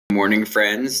Morning,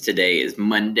 friends. Today is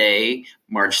Monday,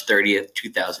 March 30th,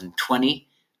 2020.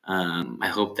 I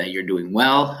hope that you're doing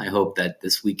well. I hope that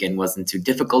this weekend wasn't too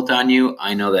difficult on you.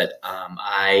 I know that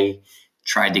I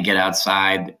tried to get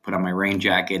outside, put on my rain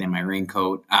jacket and my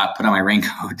raincoat,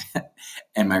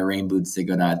 and my rain boots to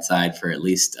go outside for at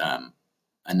least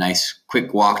a nice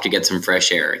quick walk to get some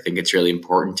fresh air. I think it's really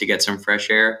important to get some fresh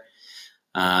air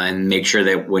and make sure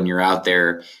that when you're out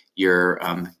there, you're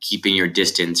keeping your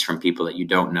distance from people that you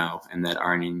don't know and that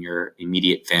aren't in your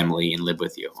immediate family and live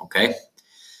with you, okay?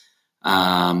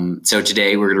 So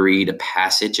today we're going to read a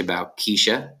passage about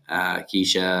Keisha.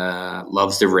 Keisha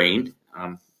loves the rain,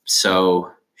 so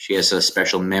she has a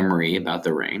special memory about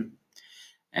the rain.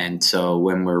 And so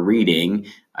when we're reading,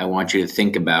 I want you to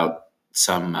think about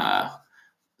some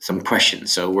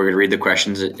questions. So we're going to read the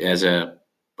questions as a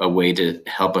way to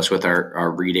help us with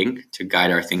our reading, to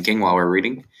guide our thinking while we're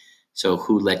reading. So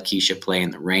who let Keisha play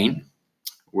in the rain?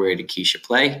 Where did Keisha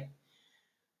play?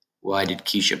 Why did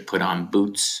Keisha put on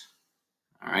boots?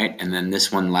 All right. And then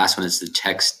last one is the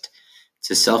text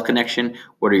to self-connection.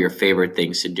 What are your favorite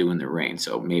things to do in the rain?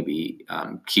 So maybe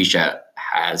Keisha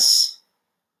has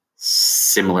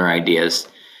similar ideas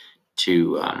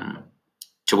to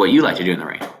what you like to do in the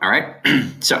rain. All right.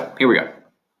 So here we go.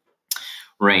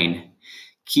 Rain.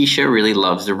 Keisha really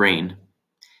loves the rain.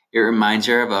 It reminds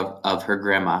her of her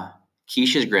grandma.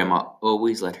 Keisha's grandma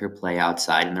always let her play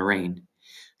outside in the rain.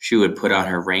 She would put on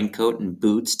her raincoat and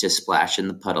boots to splash in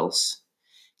the puddles.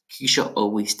 Keisha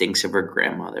always thinks of her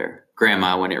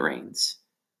grandma when it rains.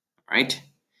 All right?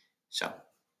 So,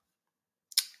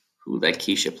 who let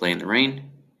Keisha play in the rain?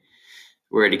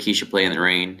 Where did Keisha play in the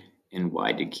rain? And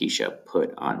why did Keisha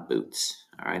put on boots?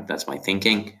 All right, that's my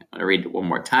thinking. I'm going to read it one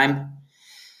more time.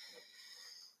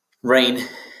 Rain.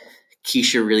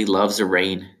 Keisha really loves the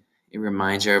rain. It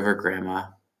reminds her of her grandma.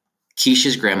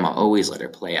 Keisha's grandma always let her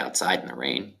play outside in the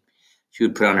rain. She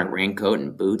would put on her raincoat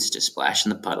and boots to splash in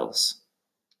the puddles.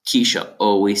 Keisha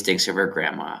always thinks of her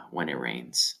grandma when it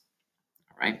rains.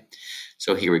 All right,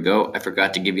 so here we go. I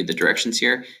forgot to give you the directions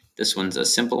here. This one's a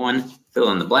simple one. Fill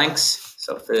in the blanks.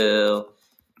 So fill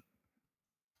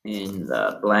in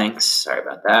the blanks. Sorry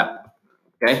about that.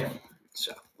 Okay,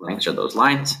 so blanks are those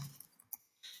lines.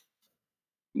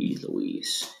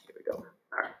 Louise. Here we go.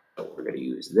 All right, so we're going to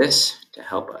use this to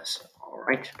help us. All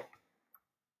right.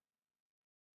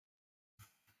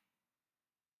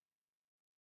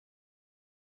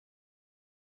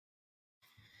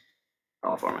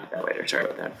 I'll format that later. Sorry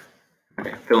about that.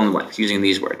 Okay, fill in the blanks using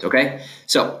these words, okay?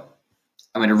 So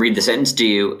I'm going to read the sentence to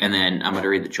you, and then I'm going to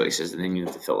read the choices, and then you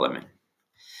have to fill them in.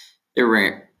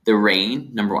 The rain,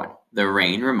 number one, the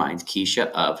rain reminds Keisha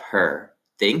of her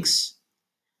thinks,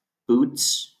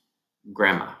 boots,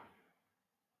 grandma.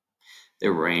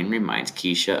 The rain reminds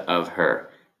Keisha of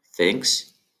her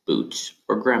thinks, boots,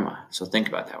 or grandma. So think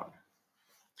about that one.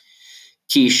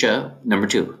 Keisha, number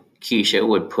two, Keisha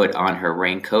would put on her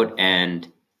raincoat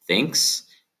and thinks,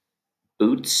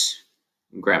 boots,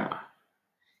 grandma.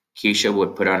 Keisha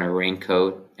would put on her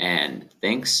raincoat and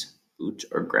thinks, boots,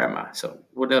 or grandma. So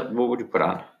what would you put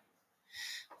on?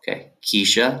 Okay,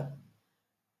 Keisha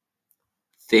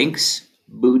thinks,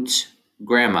 boots,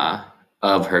 grandma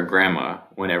of her grandma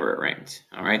whenever it rains.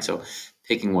 All right, so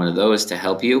picking one of those to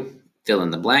help you fill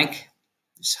in the blank.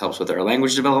 This helps with our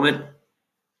language development.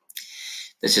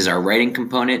 This is our writing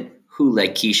component. Who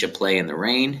let Keisha play in the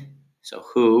rain? So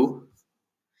who?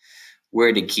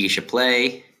 Where did Keisha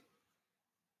play?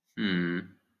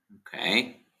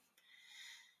 Okay.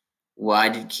 Why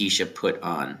did Keisha put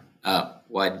on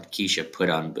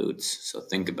boots? So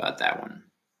think about that one.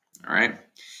 All right.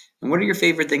 And what are your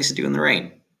favorite things to do in the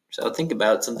rain? So think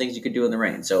about some things you could do in the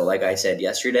rain. So like I said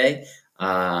yesterday,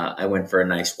 I went for a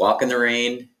nice walk in the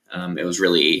rain. It was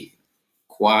really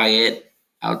quiet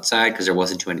outside because there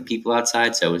wasn't too many people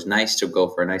outside. So it was nice to go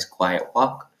for a nice quiet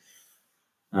walk.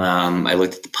 I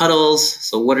looked at the puddles.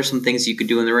 So what are some things you could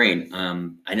do in the rain?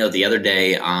 I know the other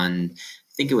day I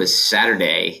think it was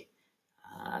Saturday,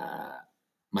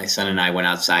 my son and I went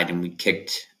outside and we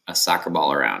kicked a soccer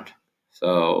ball around.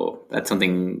 So that's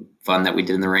something fun that we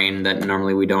did in the rain that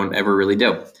normally we don't ever really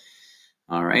do.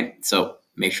 All right. So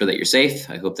make sure that you're safe.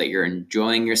 I hope that you're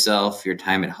enjoying yourself, your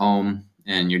time at home,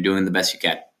 and you're doing the best you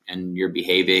can, and you're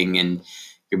behaving and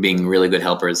you're being really good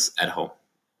helpers at home.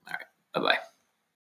 All right. Bye-bye.